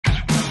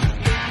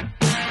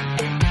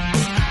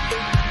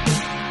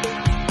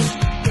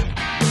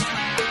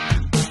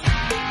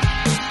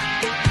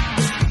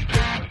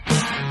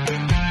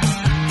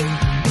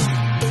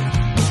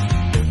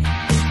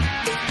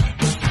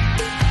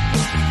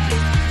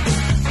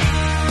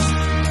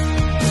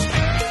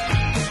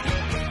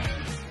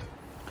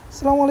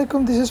Assalamu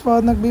alaikum, this is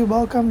Fahad Naqvi.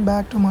 Welcome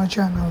back to my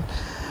channel.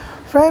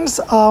 Friends,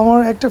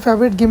 আমার একটা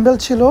favourite gimbal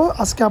ছিল,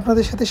 আজকে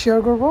আপনাদের সাথে শেয়ার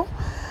করব।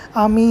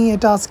 আমি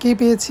এটা আজকেই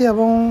পেয়েছি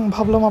এবং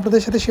ভাবলাম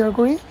আপনাদের সাথে শেয়ার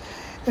করি।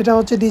 এটা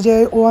হচ্ছে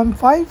DJI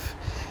OM-5।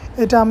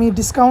 এটা আমি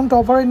ডিসকাউন্ট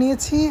অফারে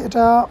নিয়েছি।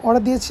 এটা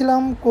অর্ডার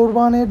দিয়েছিলাম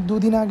কোরবানের 2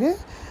 দিন আগে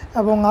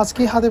এবং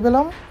আজকেই হাতে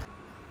পেলাম।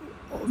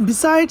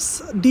 বিসাইডস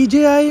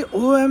DJI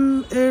OM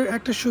এর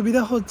একটা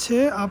সুবিধা হচ্ছে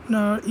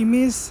আপনার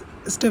ইমেজ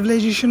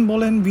স্টেবিলাইজেশন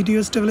বলেন, ভিডিও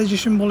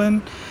স্টেবিলাইজেশন বলেন,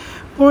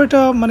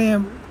 পুরোটা মানে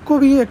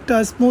খুবই একটা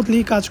স্মুথলি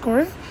কাজ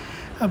করে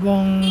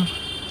এবং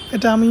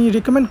এটা আমি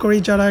রেকমেন্ড করি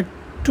যারা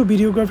একটু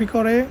ভিডিওগ্রাফি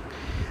করে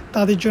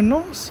তাদের জন্য।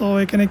 সো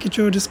এখানে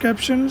কিছু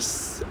ডিসক্রিপশনস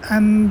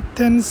and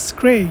thanks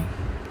grey.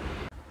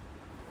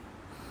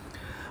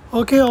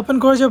 Okay, open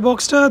করে যে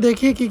বক্সটা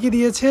দেখি কী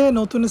দিয়েছে।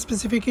 নতুন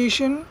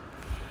specification,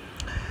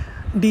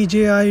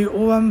 DJI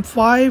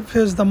OM-5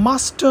 is the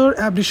master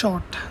every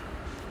shot.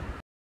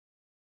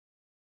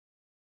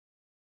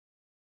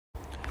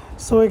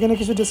 So এখানে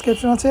কিছু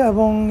ডিসক্রিপশন আছে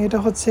এবং এটা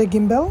হচ্ছে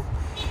গিম্বল।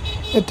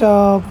 এটা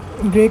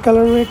গ্রে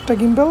কালারের একটা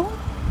গিম্বল।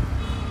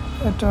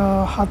 এটা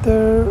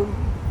হাতের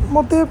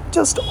মধ্যে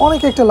জাস্ট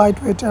অনেক একটা লাইট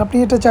ওয়েট, আপনি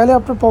এটা চাইলে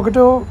আপনার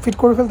পকেটেও ফিট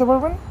করে ফেলতে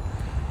পারবেন।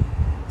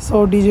 সো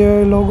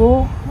DJI লোগো,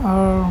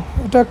 আর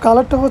এটা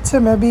কালারটা হচ্ছে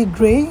মেবি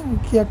গ্রে,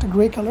 কি একটা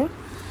গ্রে কালার,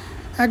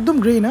 একদম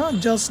গ্রে না,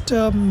 জাস্ট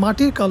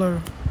মাটির কালার।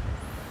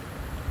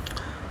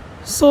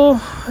 সো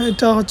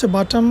এটা হচ্ছে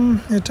বাটন,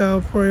 এটা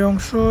উপরের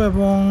অংশ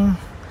এবং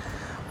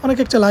অনেক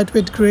একটা লাইট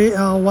ওয়েট গ্রে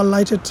ওয়াল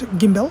লাইটেড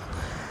গিম্বল।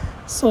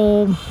 সো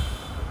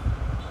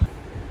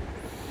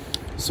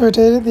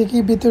এটা দেখি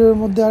ভিতরের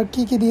মধ্যে আর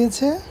কি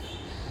দিয়েছে।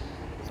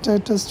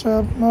 এটা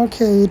স্ট্র্যাপ।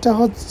 ওকে, এটা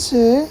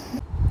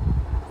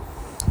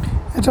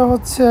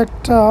হচ্ছে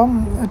একটা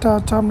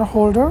আপনার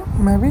হোল্ডার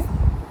মেবি।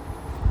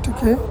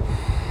 ওকে,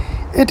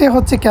 এটা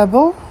হচ্ছে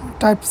কেবল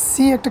টাইপ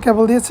সি, একটা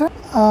কেবল দিয়েছে।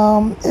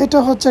 এটা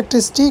হচ্ছে একটা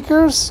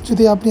স্টিকার্স,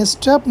 যদি আপনি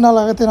স্ট্র্যাপ না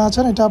লাগাতে না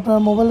চান এটা আপনার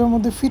মোবাইলের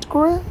মধ্যে ফিট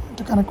করে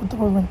এটা কানেক্ট করতে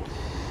পারবেন।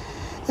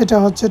 এটা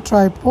হচ্ছে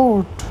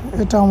ট্রাইপড,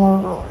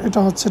 এটা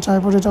হচ্ছে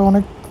ট্রাইপড। এটা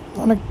অনেক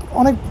অনেক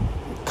অনেক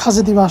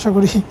কাজে দিবে আশা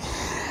করি।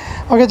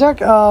 ওকে যাক,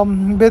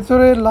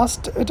 ভেতরে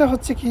লাস্ট এটা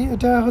হচ্ছে কি,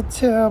 এটা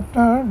হচ্ছে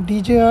আপনার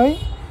DJI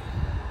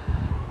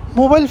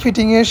মোবাইল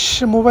ফিটিংয়ের,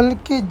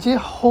 মোবাইলকে যে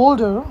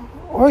হোল্ডার,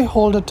 ওই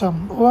হোল্ডারটা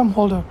OM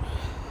হোল্ডার।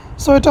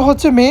 সো এটা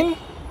হচ্ছে মেইন,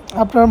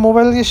 আপনার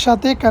মোবাইলের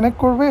সাথে কানেক্ট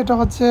করবে। এটা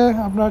হচ্ছে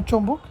আপনার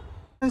চুম্বক।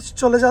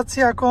 চলে যাচ্ছি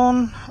এখন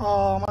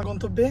আমার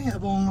গন্তব্যে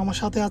এবং আমার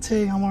সাথে আছে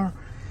আমার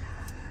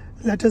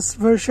লেটেস্ট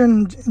ভার্সন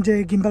যে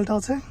গিম্বলটা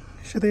আছে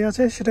সেটাই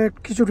আছে, সেটা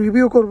কিছু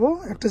রিভিউ করব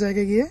একটা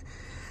জায়গায় গিয়ে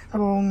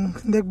এবং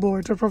দেখবো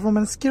এটার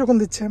পারফরমেন্স কীরকম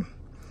দিচ্ছে।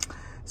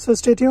 সো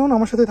স্টে টিউন,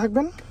 আমার সাথে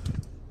থাকবেন।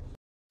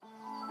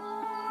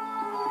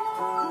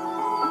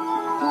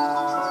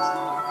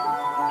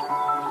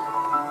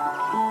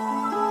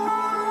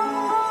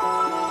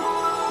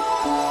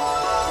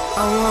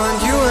 I want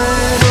you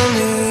and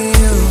only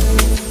you.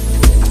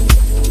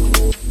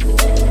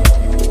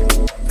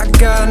 I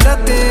got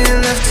nothing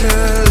left to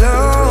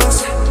lose.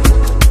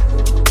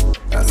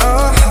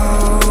 Oh,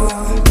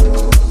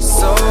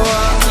 so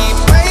I'll keep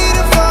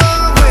waiting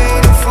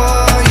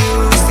for you.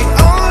 It's the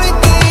only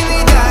thing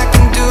that I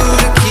can do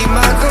to keep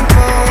my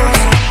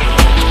composure.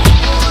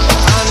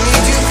 I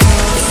need you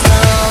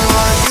closer. I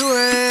want you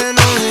and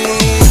only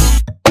you.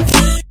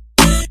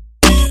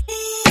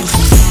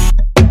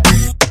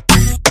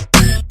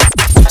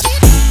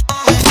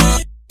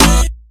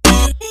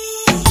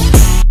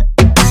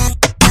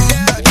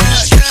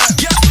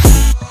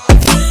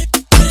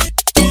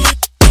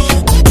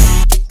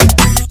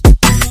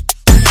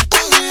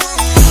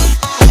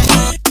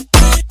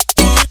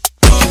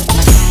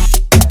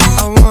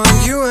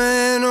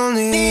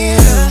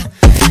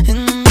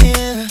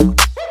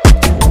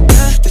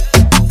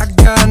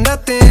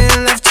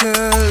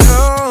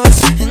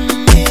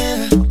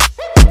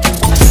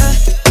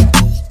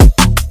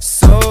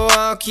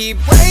 Keep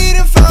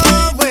waiting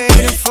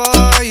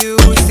for you.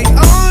 It's the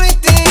only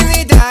thing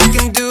that I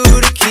can do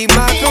to keep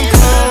my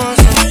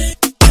composure.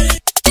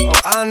 Oh,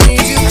 I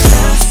need you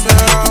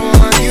closer. I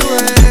want you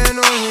and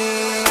only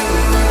you.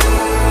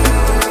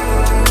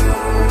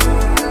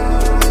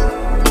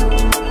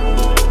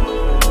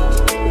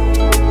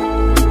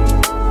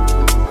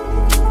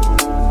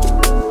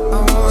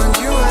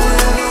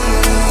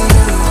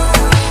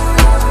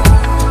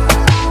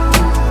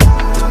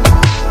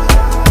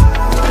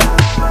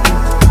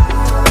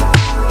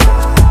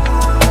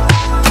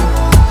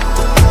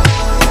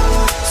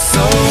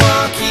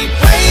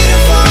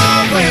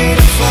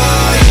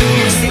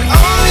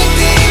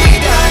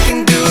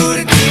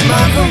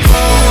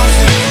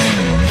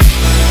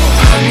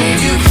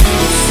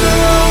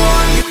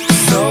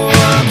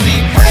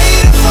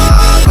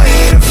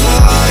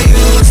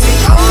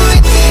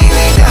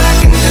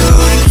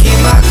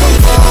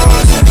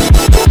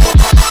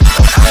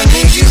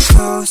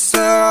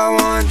 I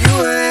want you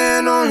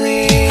and only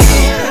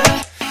you.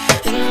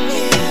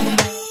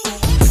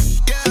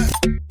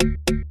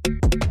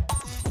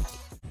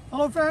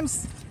 Hello friends,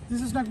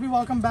 this is Naqvi.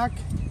 Welcome back.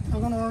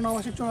 এখন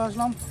অরণ্যাবাসিক চলে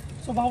আসলাম।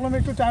 So ভাবলাম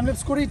একটু time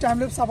lapse করি। Time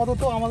lapse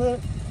আপাতত আমাদের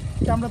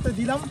ক্যামেরাতে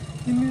দিলাম,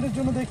 3 মিনিটের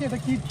জন্য দেখি এটা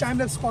কি টাইম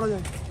ল্যাপস করা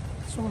যায়।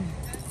 শুনুন।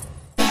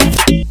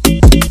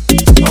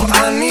 Oh,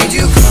 I need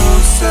you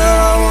closer,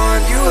 I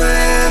want you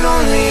and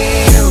only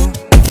you.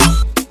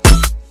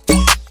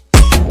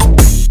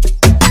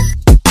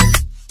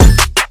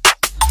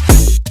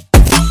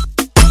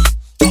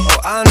 Oh,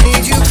 I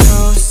need you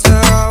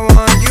closer, I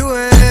want you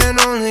and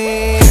only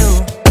you.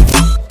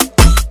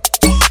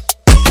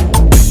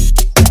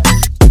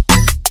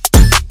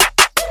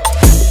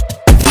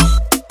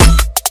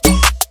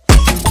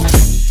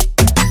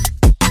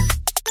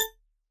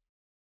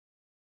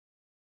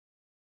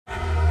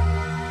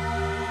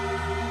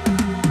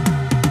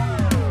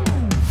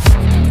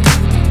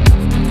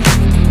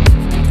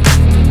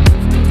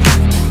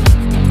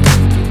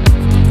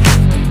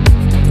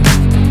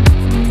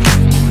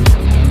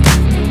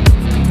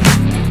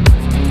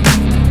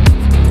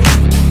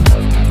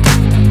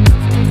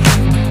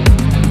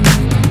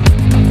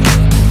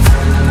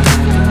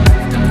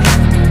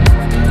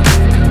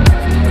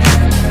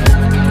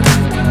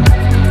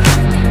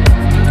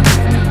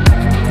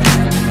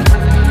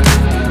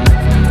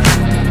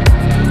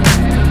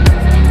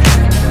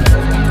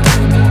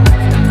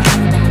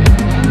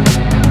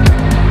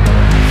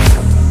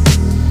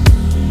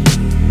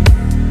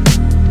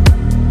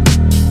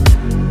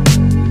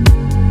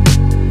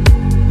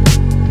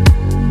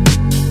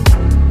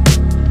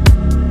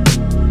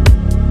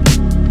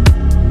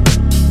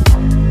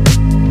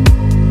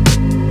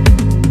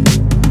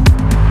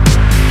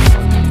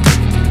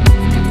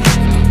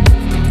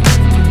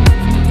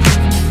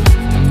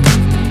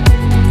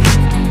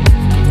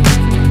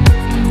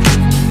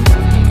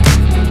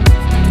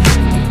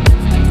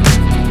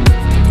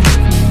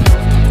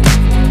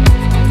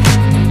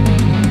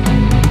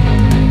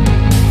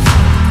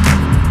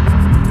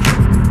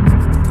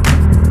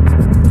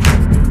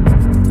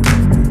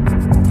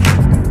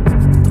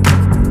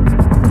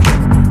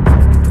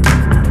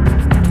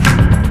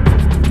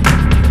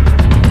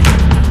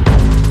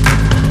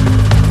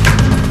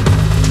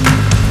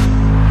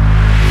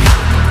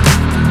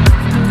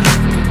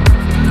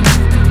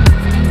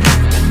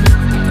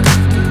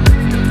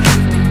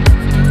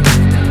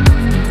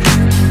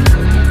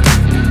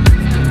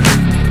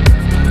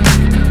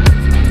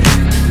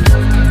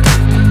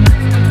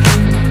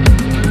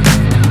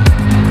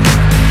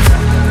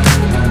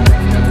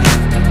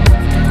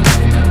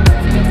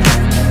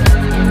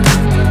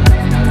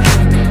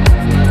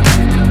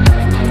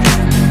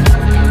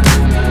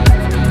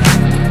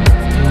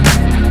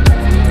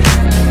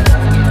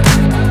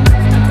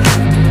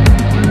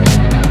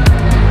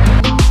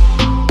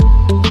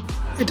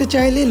 এটা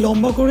চাইলে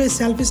লম্বা করে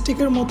সেলফি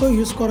স্টিকের মতো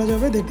ইউজ করা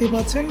যাবে। দেখতেই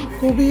পাচ্ছেন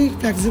খুবই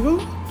ফ্লেক্সিবল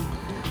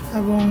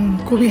এবং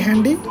খুবই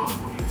হ্যান্ডি।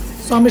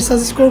 সো আমি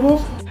সাজেস্ট করবো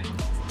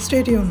স্টে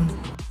টিউন।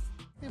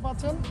 দেখতেই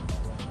পাচ্ছেন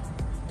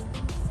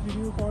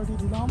ভিডিও কোয়ালিটি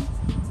দিলাম।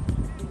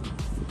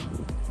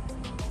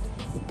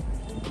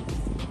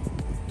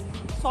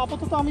 সো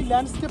আপাতত আমি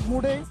ল্যান্ডস্কেপ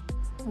মোডে,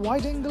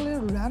 ওয়াইড অ্যাঙ্গেলের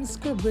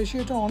ল্যান্ডস্কেপ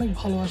রেশিওটা অনেক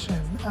ভালো আসে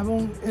এবং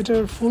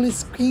এটার ফুল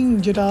স্ক্রিন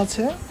যেটা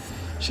আছে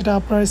সেটা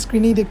আপনার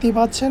স্ক্রিনেই দেখতেই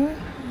পাচ্ছেন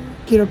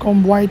কীরকম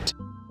হোয়াইট।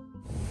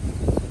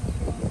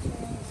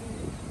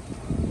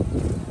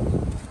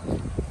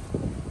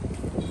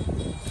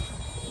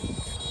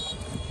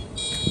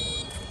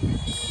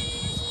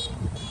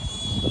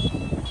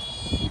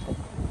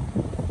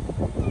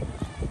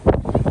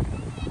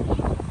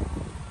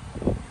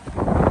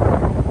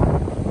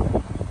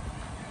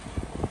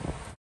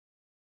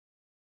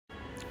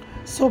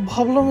 সো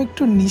ভাবলাম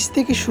একটু নিচ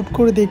থেকে শ্যুট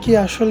করে দেখি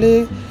আসলে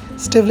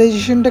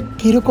স্টেবিলাইজেশনটা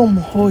কীরকম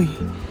হয়,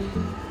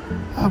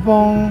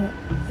 এবং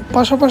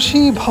পাশাপাশি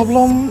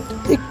ভাবলাম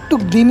একটু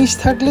গ্রিনিশ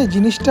থাকলে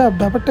জিনিসটা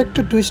ব্যাপারটা একটু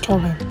টুইস্ট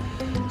হবে।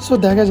 সো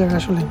দেখা যাক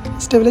আসলে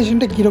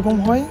স্টেবিলাইজেশনটা কীরকম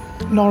হয়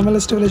নর্মাল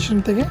স্টেবিলাইজেশন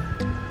থেকে।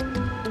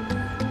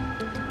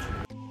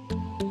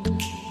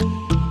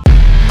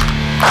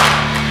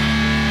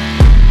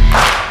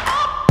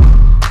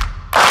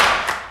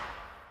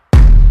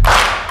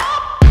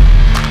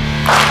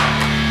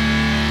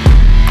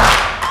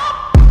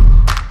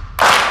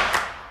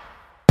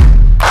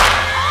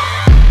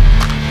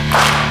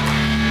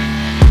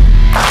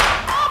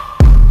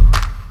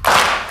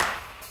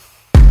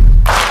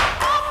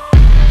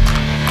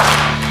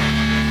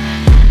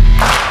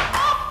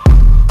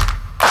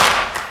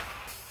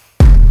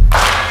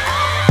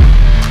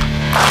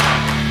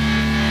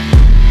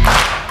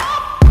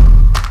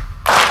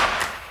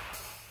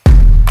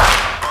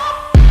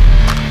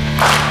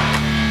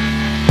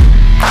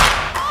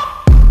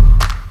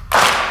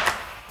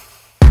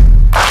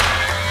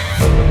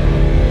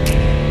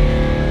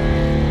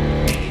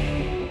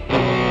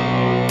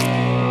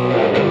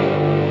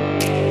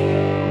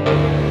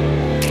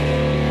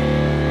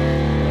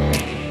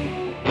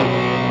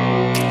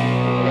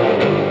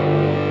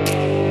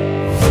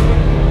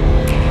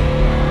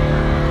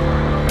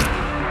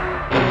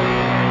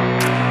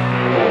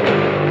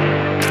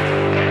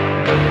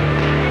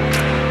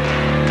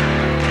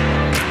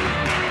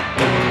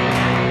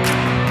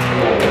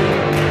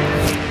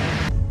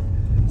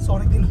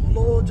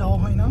 যাওয়া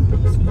হয় না,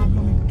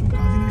 ভাবলাম একটু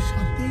কাজিনের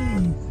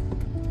সাথেই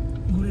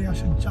ঘুরে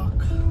আসা যাক।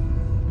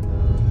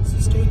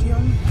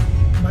 স্টেডিয়াম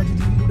বাইজি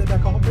দিন ঘুরে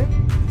দেখা হবে।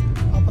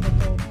 আপাতত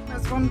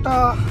 5 ঘন্টা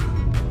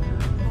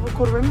উপভোগ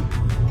করবেন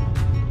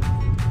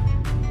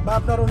বা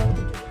আপনার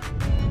অনুমতি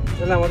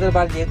আমাদের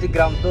বাড়ি যেহেতু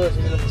গ্রাম তো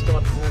সেজন্য বুঝতে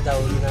পারছি না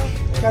যাবো কিনা।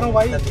 কেন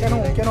ভাই, কেন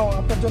কেন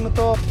আপনার জন্য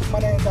তো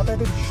মানে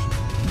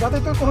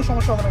যাতায়াতের কোনো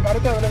সমস্যা হবে না,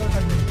 গাড়িতে অ্যাভেলেবেল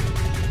থাকবে।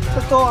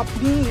 তো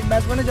আপনি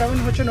মেজবানে যাবেন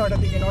হচ্ছে 9টার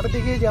দিকে, 9টার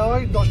দিকে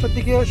যাওয়ায় 10টার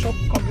দিকে সব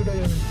কমপ্লিট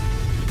হয়ে যাবে।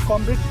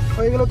 কমপ্লিট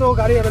হয়ে গেলে তো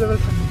গাড়ি অ্যাভেলেবেল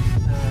থাকবে।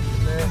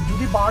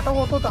 যদি 12টা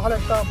হতো তাহলে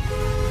একটা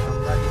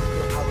আমরা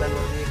যেহেতু হাওড়া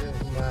নদীর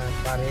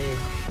পাড়ে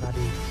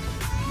বাড়ি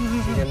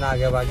সেজন্য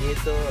আগে বাগিয়ে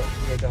তো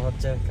যেটা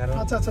হচ্ছে, কারণ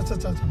আচ্ছা আচ্ছা আচ্ছা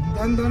আচ্ছা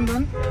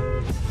দেন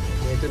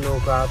যেহেতু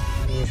নৌকা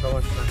নিয়ে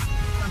সমস্যা,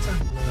 আচ্ছা।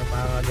 নৌকা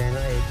পাওয়া যায়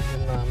না, এই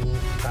জন্য আমি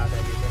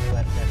তাড়াতাড়ি যেতে হবে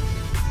আর কি।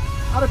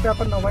 আরে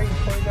ব্যাপার না ভাই,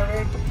 হয়ে যাবে।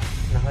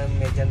 না হয়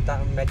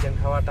মেজেন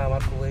খাওয়াটা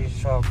আমার খুবই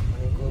শখ,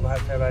 মানে খুব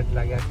ফেভারিট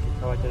লাগে আর কি,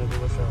 খাওয়ার জন্য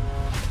খুবই শখ,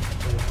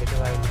 খেতে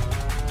পারি না,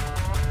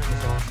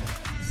 সমস্যা।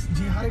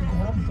 যে হারে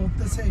গরম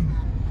পড়তেছে,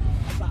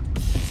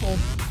 so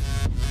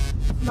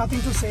nothing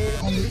to say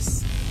on this.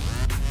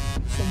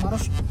 So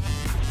মানুষ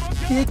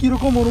কে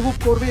কীরকম অনুভব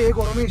করবে এই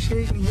গরমে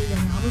সেই নিজেই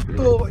জানে। আমি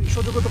তো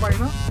সহ্য করতে পারি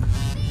না,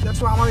 দ্যাটস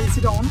ওয়াই আমার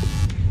এসিটা অন।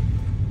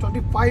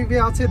 25-এ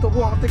আছে,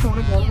 তবুও আমার থেকে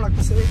অনেক গরম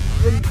লাগতেছে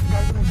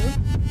গাড়ির মধ্যে।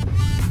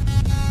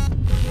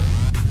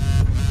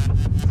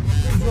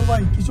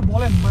 ভাই কিছু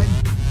বলেন ভাই,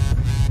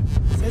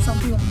 সে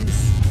সামথিং অন দিস।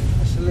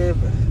 আসলে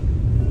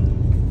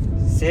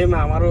সেম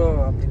আমারও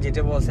আপনি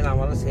যেটা বলছেন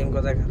আমারও সেম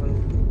কথা, কারণ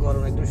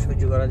গরম একদম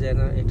সহ্য করা যায়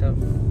না। এটা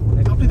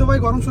আপনি তো ভাই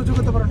গরম সহ্য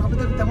করতে পারেন, আপনি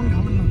তো তেমন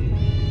ঘামেন না।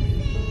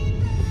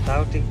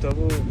 তাও ঠিক,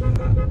 তবু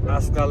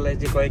আজকাল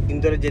যে কয়েকদিন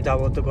ধরে যে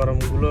যাবত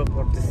গরমগুলো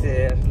পড়তেছে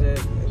আসলে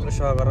এগুলো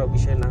সহ করার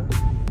বিষয় না,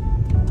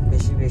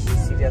 বেশি বেশি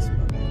সিরিয়াস।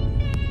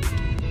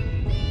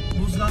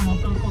 বুঝলাম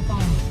আপনার কথা।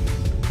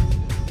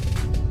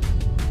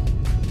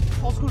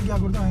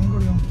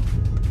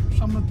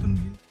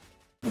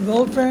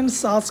 ওয়েল ফ্রেন্ডস,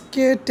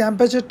 আজকে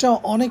টেম্পারেচারটা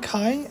অনেক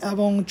হাই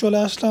এবং চলে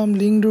আসলাম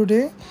লিঙ্ক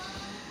রোডে,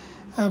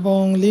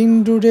 এবং লিঙ্ক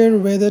রোডের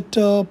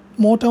ওয়েদারটা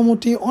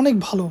মোটামুটি অনেক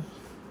ভালো।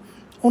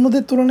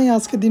 অন্যদের তুলনায়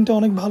আজকের দিনটা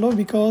অনেক ভালো,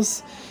 বিকজ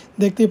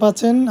দেখতেই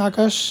পাচ্ছেন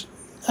আকাশ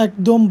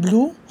একদম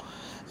ব্লু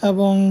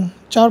এবং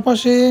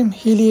চারপাশে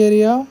হিলি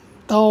এরিয়া,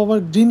 তাও আবার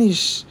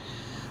গ্রিনিশ।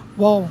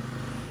 ওয়াও!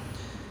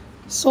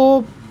 সো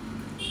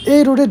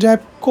এই রোডে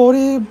ড্রাইভ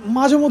করে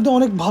মাঝে মধ্যে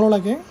অনেক ভালো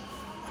লাগে,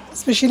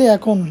 স্পেশালি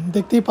এখন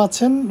দেখতেই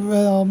পাচ্ছেন।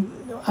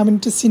 আই মিন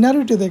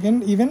সিনারিটি দেখেন,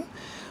 ইভেন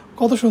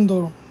কত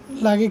সুন্দর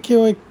লাগে।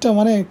 কেউ একটা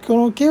মানে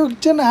কেউ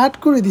একটা অ্যাড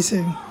করে দিছে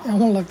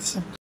এমন লাগতেছে।